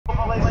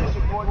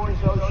towards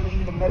this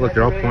ocean, the Look,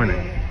 they're all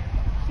pointing.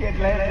 The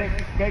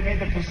Atlantic, maybe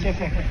the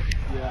Pacific.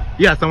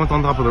 Yeah, someone's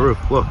on top of the roof.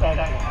 Look.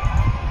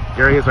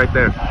 There he is right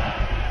there.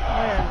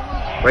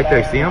 Where? Right there,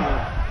 you see him?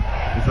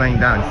 He's laying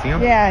down, you see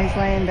him? Yeah, he's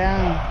laying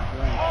down.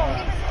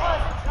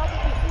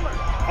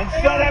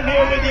 Instead, I'm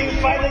here with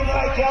you fighting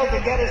like hell to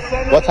get a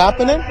senator. What's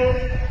happening?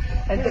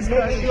 And to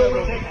make sure we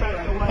take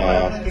back the White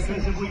House,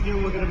 because if we do,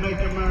 we're going to make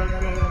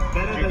America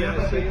better than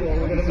ever before.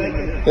 We're going to make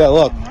it. Yeah,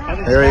 look.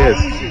 There he is.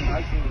 Easy,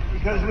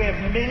 because we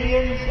have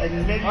millions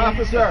and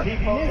millions of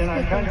people in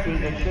our country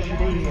that shouldn't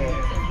be here.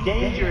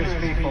 Dangerous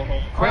people.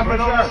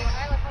 Criminals.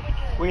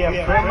 We have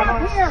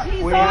criminals.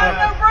 We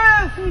have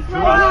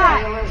drug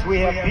dealers. We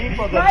have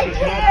people that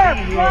should not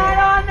be here. Right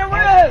on the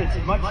roof.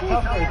 It's much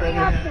tougher than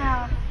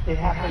it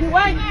happens. You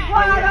went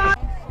right on.